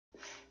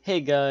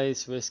Hey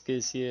guys, Risk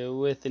is here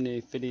with a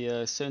new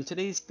video. So in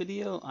today's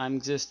video, I'm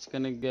just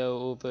gonna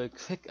go over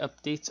quick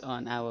updates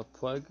on our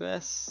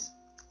progress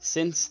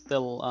since the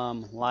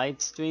live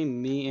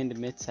stream me and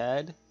Mitz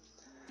had.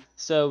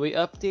 So we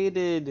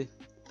updated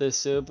the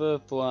server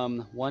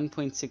from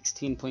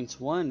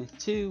 1.16.1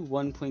 to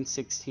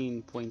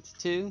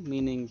 1.16.2,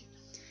 meaning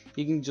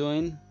you can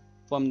join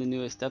from the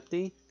newest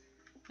update.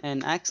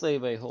 And actually,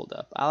 wait, hold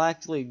up. I'll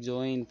actually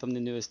join from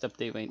the newest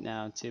update right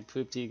now to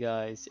prove to you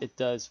guys it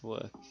does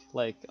work,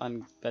 like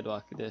on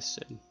Bedrock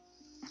Edition.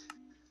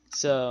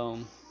 So,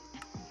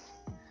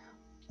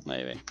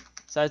 anyway.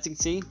 So as you can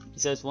see,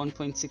 it says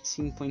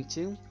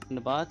 1.16.2 on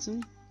the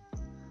bottom.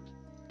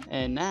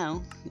 And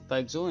now, if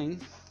I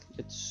join,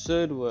 it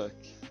should work.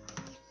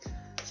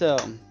 So,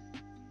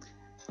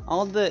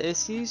 all the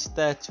issues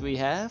that we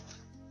have,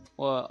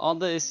 or all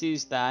the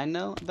issues that I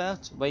know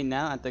about right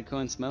now at the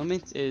current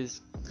moment is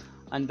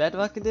on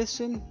Bedrock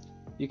Edition,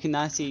 you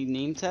cannot see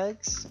name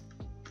tags,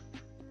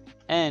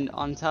 and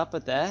on top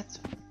of that,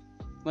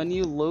 when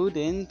you load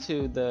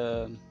into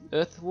the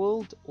Earth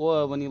world,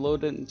 or when you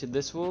load into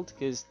this world,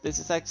 because this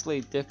is actually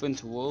a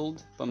different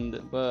world from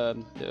the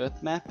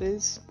Earth map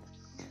is,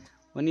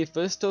 when you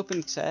first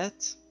open chat,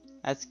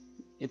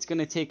 it's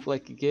gonna take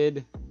like a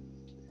good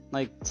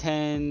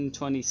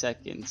 10-20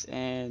 seconds,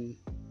 and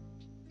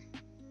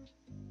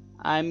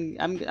I'm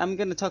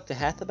gonna talk to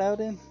Hath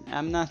about it.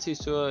 I'm not too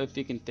sure if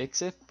you can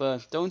fix it,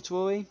 but don't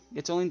worry,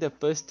 it's only the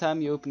first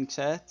time you open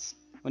chat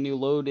when you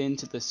load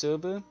into the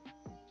server,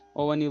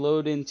 or when you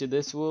load into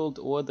this world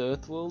or the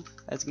Earth world.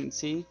 As you can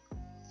see,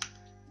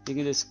 you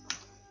can just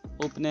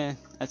open it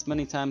as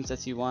many times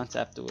as you want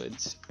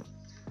afterwards.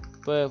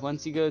 But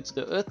once you go to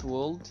the Earth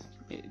world,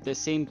 the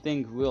same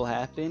thing will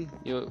happen.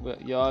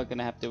 You're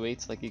gonna have to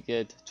wait like a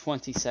good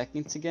 20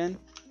 seconds again.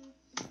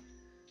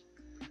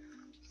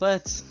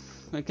 But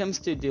when it comes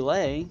to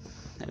delay,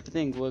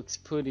 everything works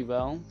pretty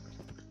well.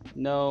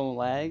 No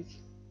lag.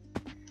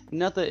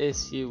 Another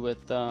issue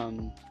with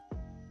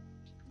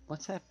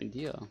what's happened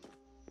here?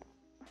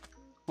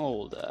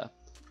 Hold up.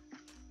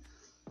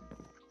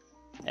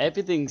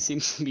 Everything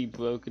seems to be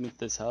broken with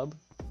this hub.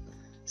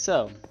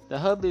 So the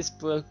hub is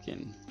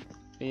broken.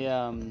 We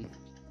I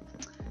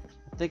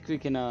think we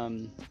can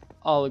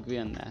all agree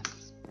on that.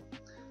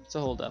 So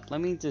hold up.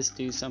 Let me just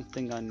do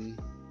something on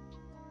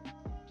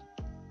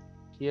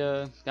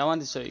here. I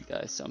wanted to show you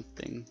guys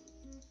something.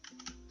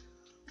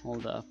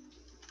 Hold up.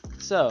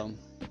 So,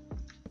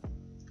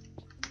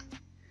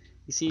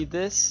 you see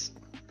this?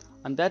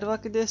 On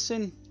Bedrock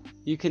Edition,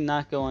 you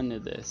cannot go under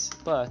this,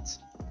 but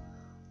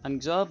on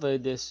Java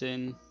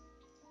Edition,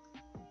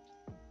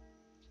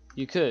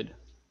 you could.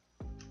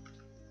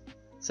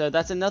 So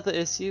that's another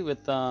issue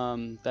with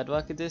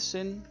Bedrock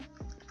Edition.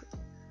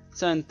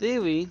 So in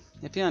theory,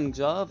 if you're on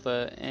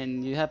Java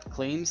and you have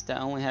claims that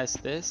only has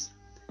this,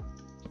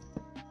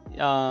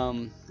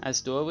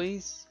 as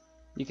doorways,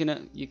 you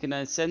can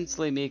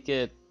essentially make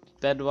it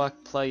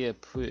Bedrock player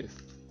proof,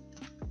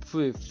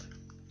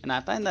 and I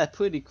find that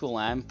pretty cool.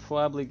 I'm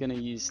probably gonna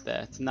use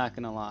that, not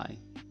gonna lie.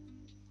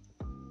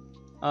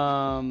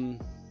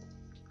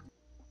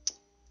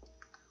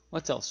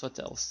 What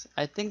else?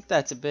 I think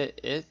that's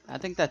it. I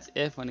think that's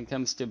it when it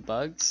comes to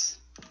bugs.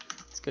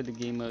 Let's go to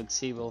game mode,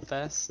 see real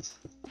fast.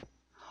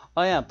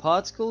 Oh yeah,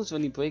 particles.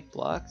 When you break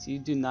blocks, you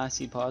do not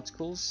see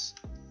particles.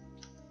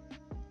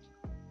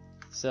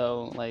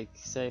 So, like,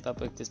 say if I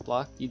break this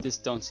block, you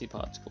just don't see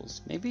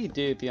particles. Maybe you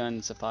do if you're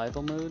in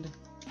survival mode.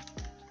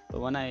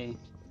 But when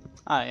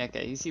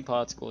okay, you see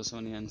particles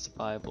when you're in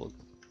survival.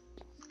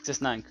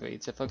 Just not in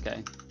creative,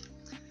 okay.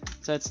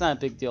 So it's not a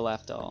big deal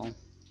after all.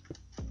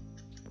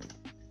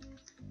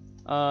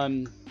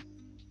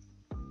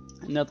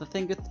 Another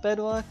thing with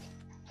Bedrock,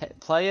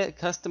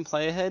 custom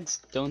player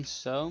heads don't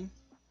show.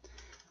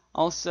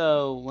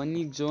 Also, when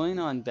you join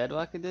on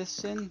Bedrock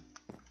Edition,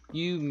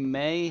 you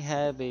may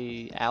have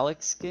a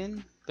Alex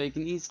skin, but you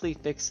can easily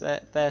fix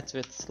that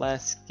with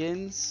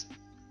 /skins.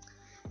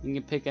 You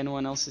can pick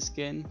anyone else's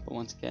skin, but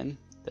once again,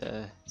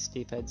 the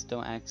Steve heads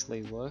don't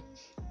actually work.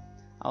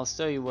 I'll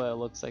show you what it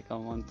looks like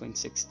on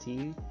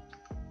 1.16.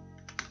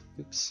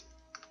 Oops.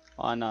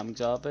 On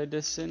Java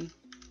Edition.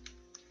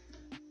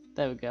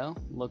 There we go.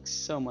 Looks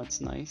so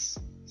much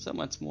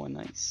more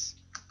nice.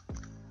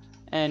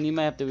 And you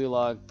might have to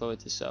relog for it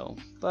to show,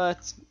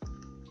 but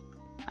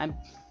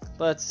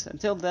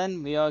until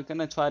then, we are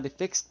gonna try to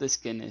fix the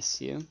skin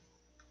issue.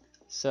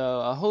 So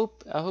I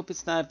hope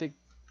it's not a big.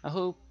 I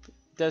hope it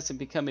doesn't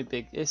become a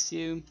big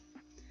issue.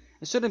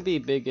 It shouldn't be a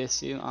big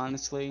issue,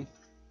 honestly.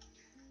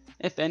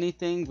 If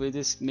anything, we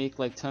just make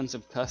like tons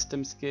of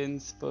custom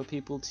skins for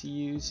people to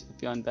use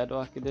if you're on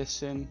Bedrock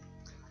Edition,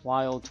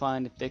 while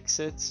trying to fix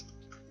it.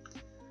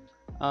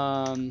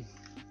 The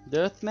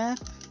Earth map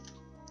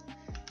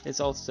is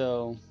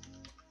also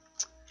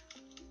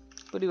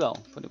pretty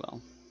well.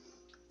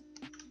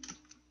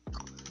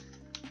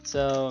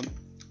 So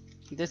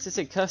this is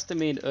a custom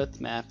made Earth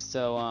map.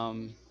 So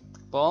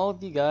for all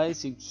of you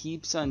guys who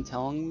keeps on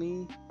telling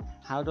me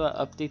how do I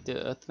update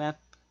the Earth map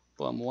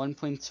from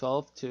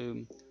 1.12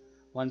 to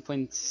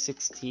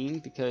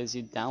 1.16 because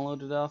you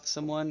downloaded it off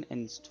someone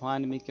and it's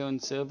trying to make your own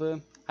server?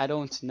 I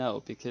don't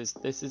know, because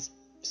this is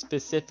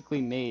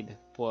specifically made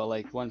for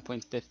like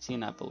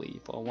 1.15, I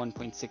believe, or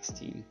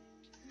 1.16.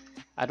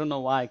 I don't know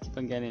why I keep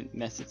on getting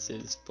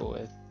messages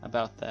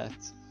about that.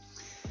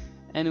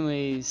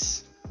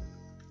 Anyways,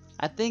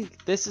 I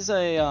think this is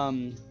a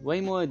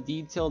way more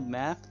detailed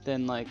map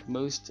than like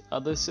most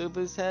other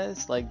servers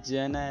has, like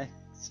Gen X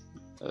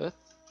Earth.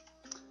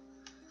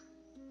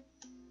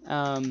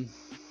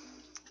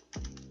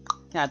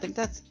 Yeah, I think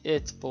that's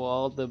it for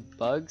all the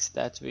bugs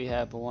that we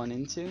have run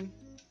into.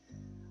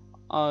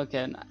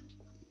 Okay,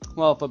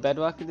 well, for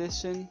Bedrock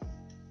Edition,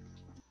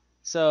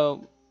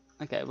 so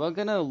okay, we're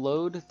gonna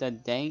load the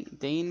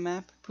Dane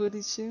map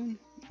pretty soon,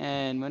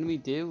 and when we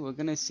do, we're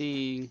gonna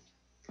see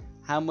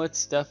how much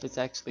stuff is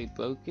actually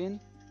broken.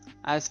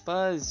 As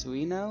far as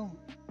we know,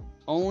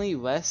 only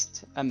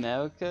West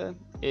America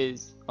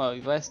is, or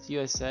West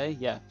USA,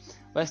 yeah,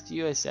 West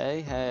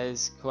USA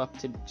has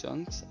corrupted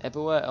chunks.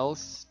 Everywhere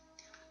else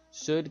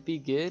should be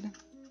good,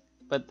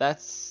 but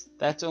that's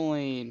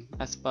only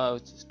as far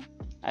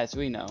as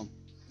we know.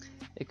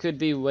 It could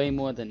be way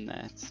more than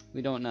that.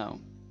 We don't know.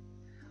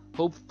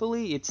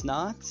 Hopefully it's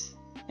not,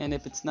 and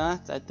if it's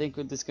not, I think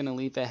we're just gonna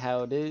leave it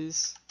how it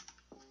is.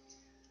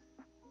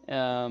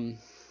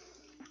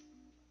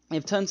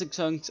 If tons of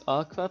chunks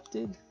are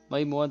corrupted,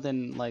 way more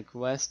than like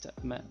West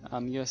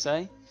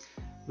USA,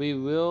 we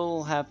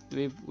will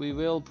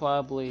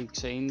probably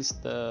change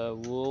the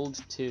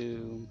world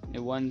to a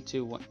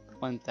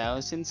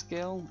 1:1000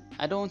 scale.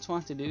 I don't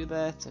want to do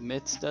that.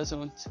 Mitz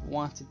doesn't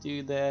want to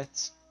do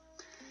that.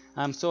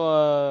 So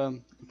a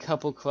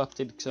couple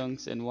corrupted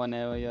chunks in one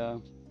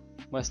area,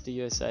 West of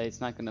USA, it's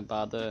not gonna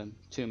bother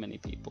too many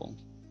people,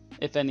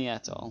 if any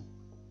at all.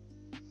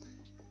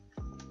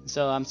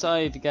 So I'm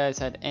sorry if you guys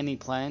had any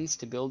plans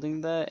to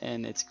building that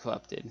and it's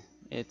corrupted.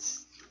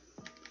 It's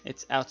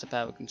out of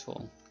our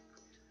control.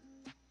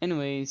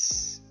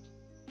 Anyways,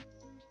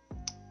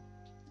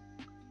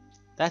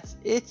 that's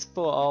it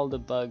for all the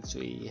bugs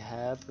we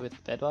have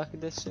with Bedrock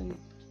Edition,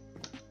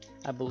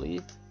 I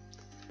believe.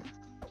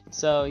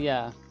 So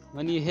yeah,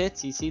 when you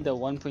hit, you see the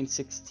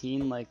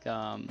 1.16 like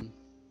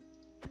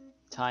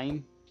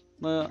time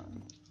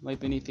right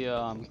beneath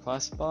your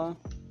crossbar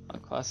or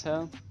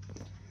crosshair,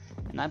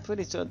 and I'm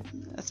pretty sure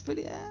that's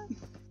pretty.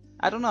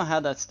 I don't know how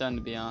that's done,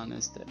 to be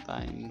honest.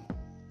 I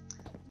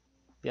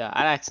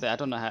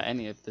don't know how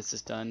any of this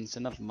is done, so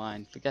never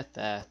mind. Forget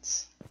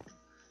that.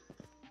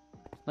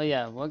 But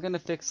yeah, we're gonna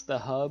fix the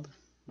hub,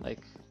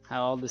 like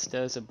how all the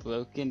stairs are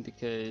broken,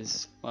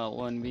 because, well,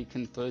 when we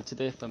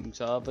converted it from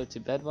Java to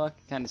Bedrock,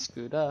 it kind of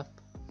screwed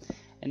up.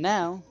 And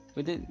now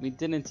we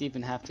didn't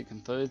even have to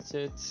convert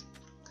it.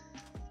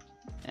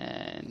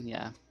 And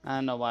yeah, I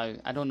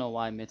don't know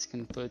why Mitz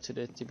converted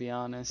it, to be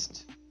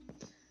honest.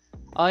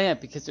 Oh yeah,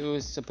 because it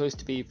was supposed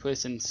to be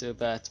prison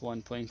server at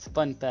one point.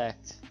 Fun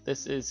fact,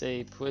 this is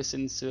a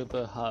prison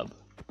server hub,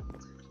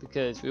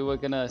 because we were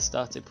gonna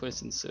start a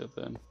prison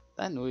server.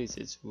 That noise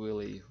is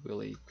really,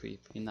 really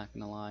creepy, not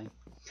gonna lie.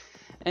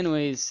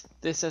 Anyways,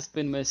 this has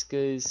been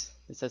Whiskers.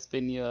 This has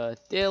been your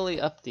daily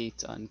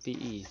update on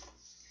VE.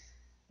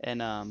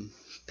 And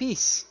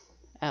peace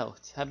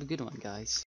out. Have a good one, guys.